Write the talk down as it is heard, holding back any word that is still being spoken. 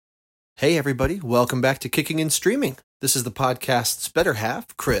Hey everybody, welcome back to Kicking and Streaming. This is the podcast's better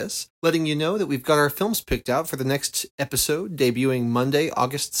half, Chris, letting you know that we've got our films picked out for the next episode, debuting Monday,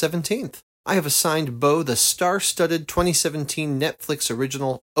 August 17th. I have assigned Bo the star-studded 2017 Netflix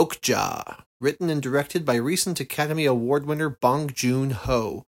original Okja, written and directed by recent Academy Award winner Bong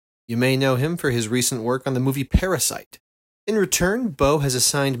Joon-Ho. You may know him for his recent work on the movie Parasite. In return, Bo has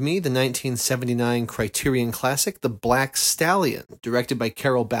assigned me the 1979 Criterion Classic, The Black Stallion, directed by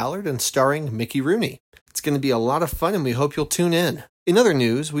Carroll Ballard and starring Mickey Rooney. It's going to be a lot of fun, and we hope you'll tune in. In other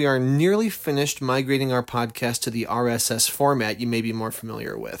news, we are nearly finished migrating our podcast to the RSS format you may be more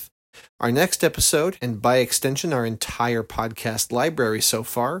familiar with. Our next episode, and by extension our entire podcast library so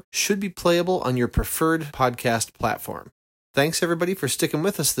far, should be playable on your preferred podcast platform. Thanks everybody for sticking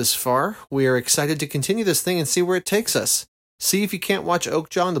with us this far. We are excited to continue this thing and see where it takes us. See if you can't watch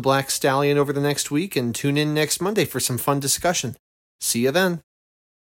Okja and the Black Stallion over the next week, and tune in next Monday for some fun discussion. See you then.